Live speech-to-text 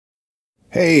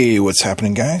Hey, what's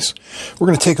happening, guys? We're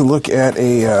going to take a look at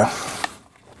a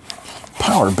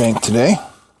power bank today.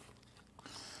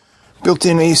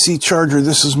 Built-in AC charger.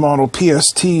 This is model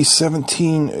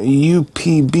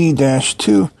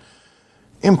PST17UPB-2.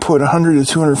 Input 100 to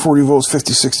 240 volts,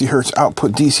 50-60 hertz.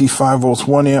 Output DC 5 volts,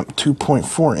 1 amp,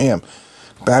 2.4 amp.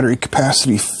 Battery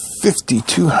capacity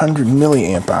 5,200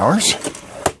 milliamp hours.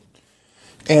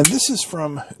 And this is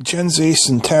from GensAce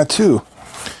and Tattu.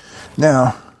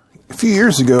 Now, a few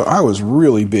years ago, I was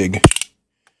really big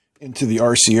into the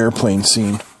RC airplane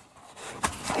scene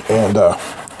and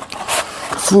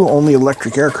flew only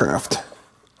electric aircraft.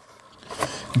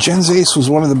 GensAce was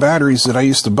one of the batteries that I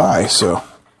used to buy, so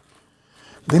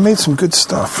they made some good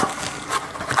stuff.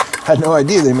 Had no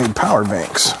idea they made power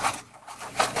banks.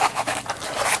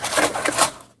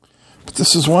 But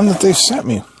this is one that they sent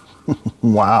me.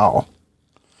 Wow.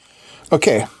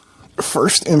 Okay,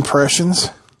 first impressions.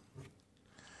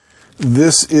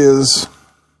 This is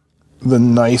the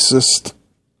nicest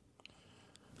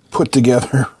put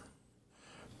together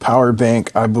power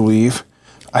bank, I believe,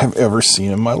 I have ever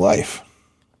seen in my life.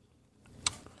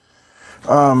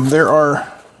 There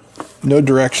are no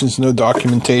directions, no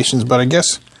documentations, but I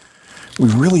guess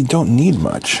we really don't need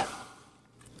much.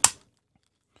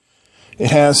 It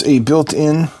has a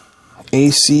built-in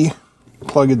AC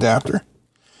plug adapter,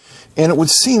 and it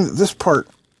would seem that this part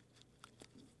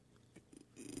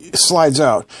slides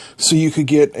out, so you could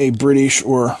get a British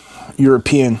or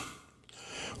European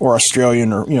or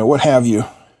Australian or what have you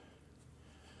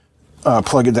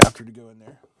plug adapter to go in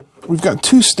there. We've got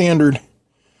two standard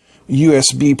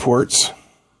USB ports,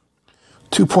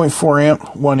 2.4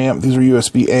 amp, 1 amp. These are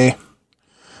USB A.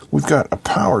 We've got a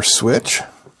power switch.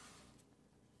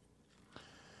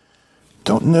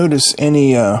 Don't notice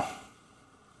any oh,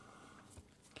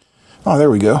 there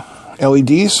we go,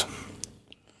 LEDs.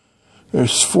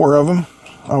 There's 4 of them.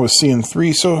 I was seeing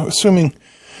 3, so assuming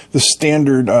the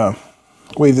standard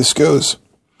way this goes,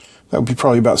 that would be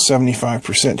probably about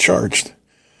 75% charged.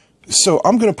 So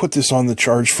I'm going to put this on the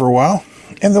charge for a while,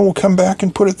 and then we'll come back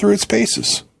and put it through its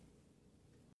paces.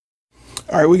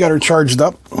 Alright, we got her charged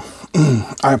up.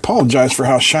 I apologize for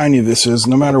how shiny this is.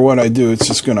 No matter what I do, it's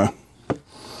just gonna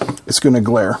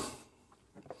glare.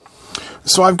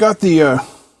 So I've got the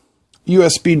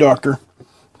USB doctor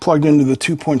plugged into the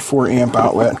 2.4 amp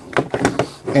outlet,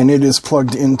 and it is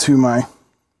plugged into my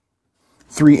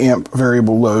 3 amp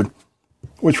variable load,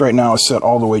 which right now is set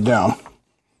all the way down.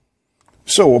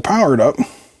 So we'll power it up.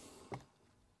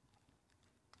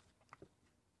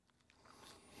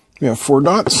 We have 4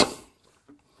 dots,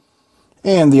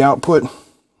 and the output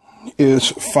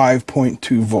is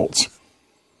 5.2 volts.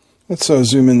 Let's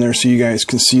zoom in there so you guys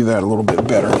can see that a little bit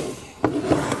better.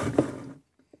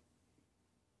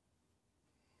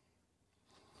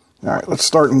 Alright, let's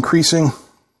start increasing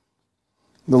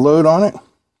the load on it.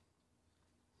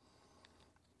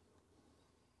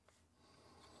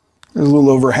 There's a little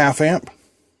over half amp.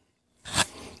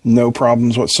 No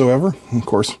problems whatsoever. Of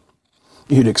course,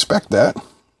 you'd expect that.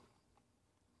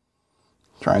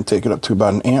 Try and take it up to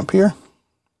about an amp here.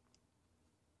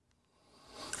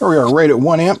 There we are, right at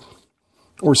 1 amp.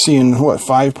 We're seeing, what,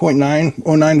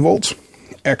 5.909 volts.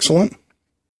 Excellent.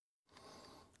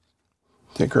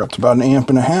 Take her up to about an amp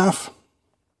and a half.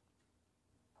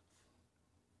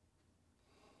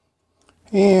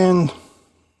 And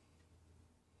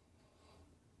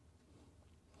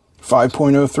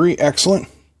 5.03, excellent.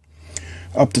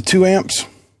 Up to 2 amps.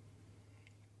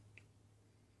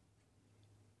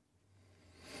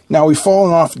 Now we've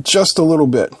fallen off just a little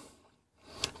bit,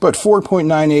 but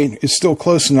 4.98 is still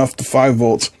close enough to 5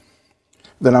 volts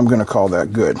that I'm going to call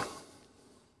that good.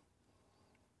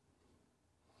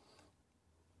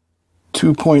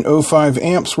 2.05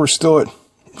 amps, we're still at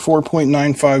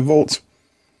 4.95 volts.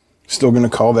 Still going to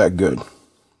call that good.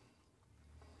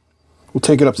 We'll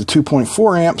take it up to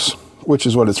 2.4 amps, which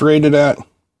is what it's rated at.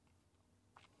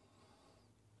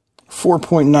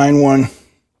 4.91.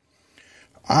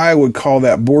 I would call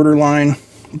that borderline,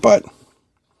 but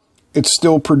it's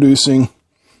still producing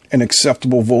an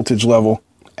acceptable voltage level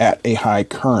at a high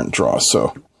current draw.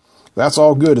 So that's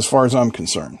all good as far as I'm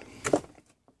concerned.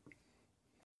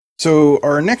 So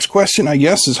our next question, I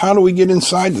guess, is how do we get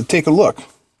inside to take a look?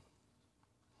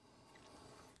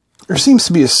 There seems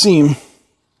to be a seam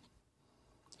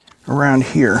around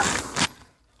here.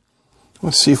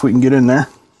 Let's see if we can get in there.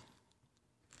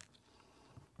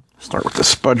 Start with the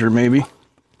spudger, maybe.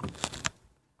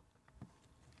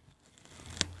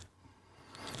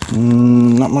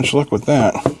 Not much luck with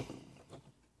that.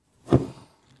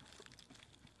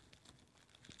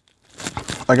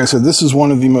 Like I said, this is one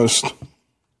of the most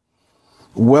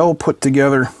well put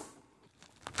together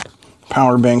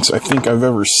power banks I think I've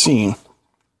ever seen.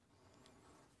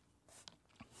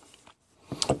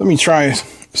 Let me try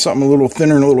something a little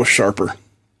thinner and a little sharper.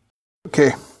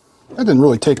 Okay, that didn't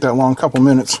really take that long, a couple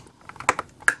minutes.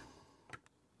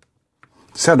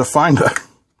 Just had to find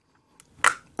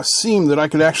a seam that I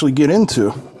could actually get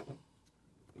into.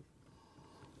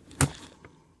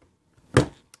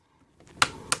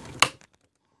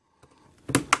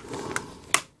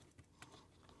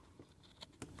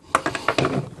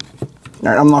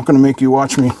 Alright, I'm not going to make you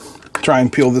watch me try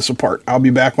and peel this apart. I'll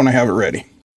be back when I have it ready.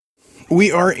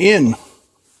 We are in.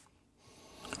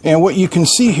 And what you can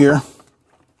see here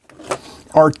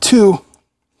are two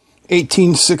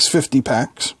 18650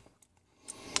 packs.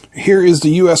 Here is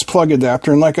the US plug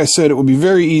adapter, and like I said, it would be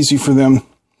very easy for them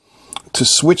to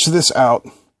switch this out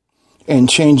and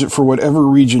change it for whatever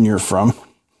region you're from.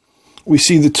 We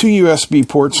see the two USB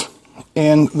ports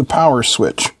and the power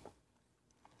switch.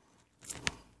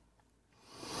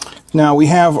 Now we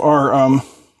have our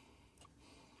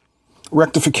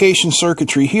rectification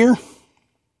circuitry here.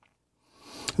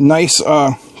 Nice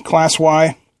Class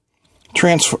Y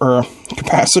transfer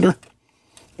capacitor,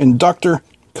 inductor,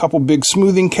 couple big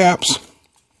smoothing caps,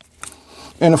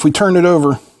 and if we turn it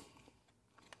over,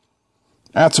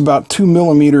 that's about 2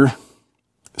 millimeter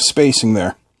spacing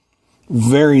there.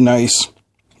 Very nice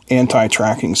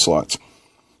anti-tracking slots.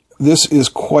 This is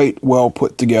quite well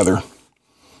put together.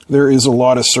 There is a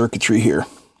lot of circuitry here.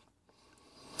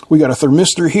 We got a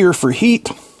thermistor here for heat,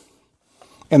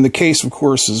 and the case, of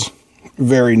course, is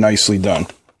very nicely done.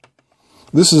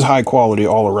 This is high quality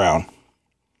all around.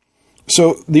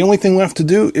 So the only thing left to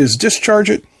do is discharge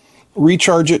it,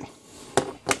 recharge it,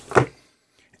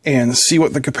 and see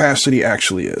what the capacity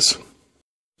actually is.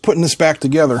 Putting this back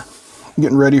together,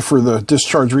 getting ready for the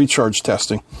discharge-recharge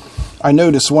testing, I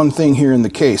noticed one thing here in the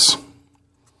case.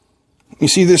 You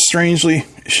see this strangely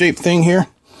shaped thing here?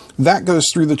 That goes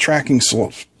through the tracking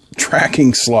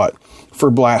slot for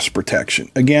blast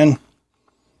protection. Again,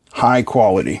 high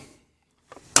quality.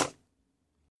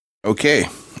 Okay,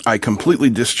 I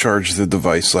completely discharged the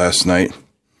device last night,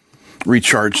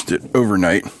 recharged it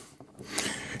overnight,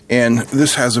 and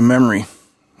this has a memory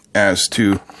as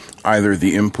to either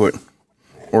the input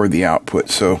or the output.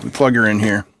 So we plug her in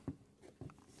here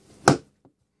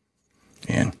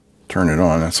and turn it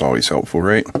on. That's always helpful,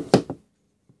 right?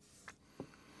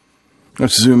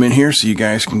 Let's zoom in here so you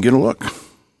guys can get a look.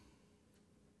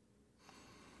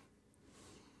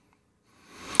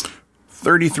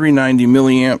 3390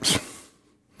 milliamps,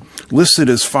 listed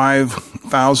as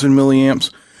 5,000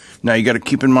 milliamps. Now you got to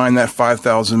keep in mind that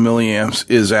 5,000 milliamps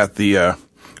is at the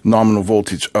nominal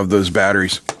voltage of those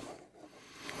batteries.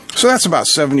 So that's about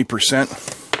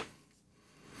 70%.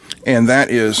 And that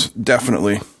is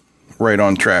definitely right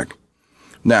on track.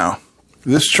 Now,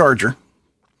 this charger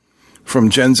from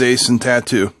GensAce and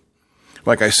Tattu,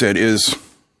 like I said, is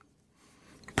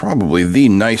probably the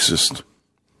nicest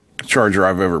charger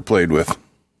I've ever played with.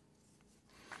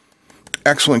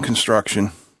 Excellent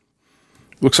construction.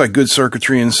 Looks like good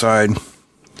circuitry inside.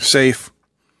 Safe.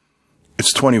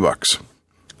 It's 20 bucks.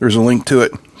 There's a link to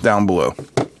it down below.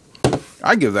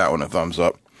 I give that one a thumbs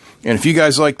up. And if you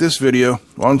guys like this video,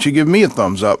 why don't you give me a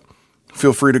thumbs up?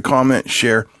 Feel free to comment,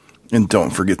 share, and don't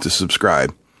forget to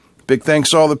subscribe. Big thanks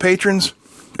to all the patrons.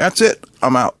 That's it.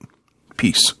 I'm out.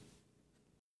 Peace.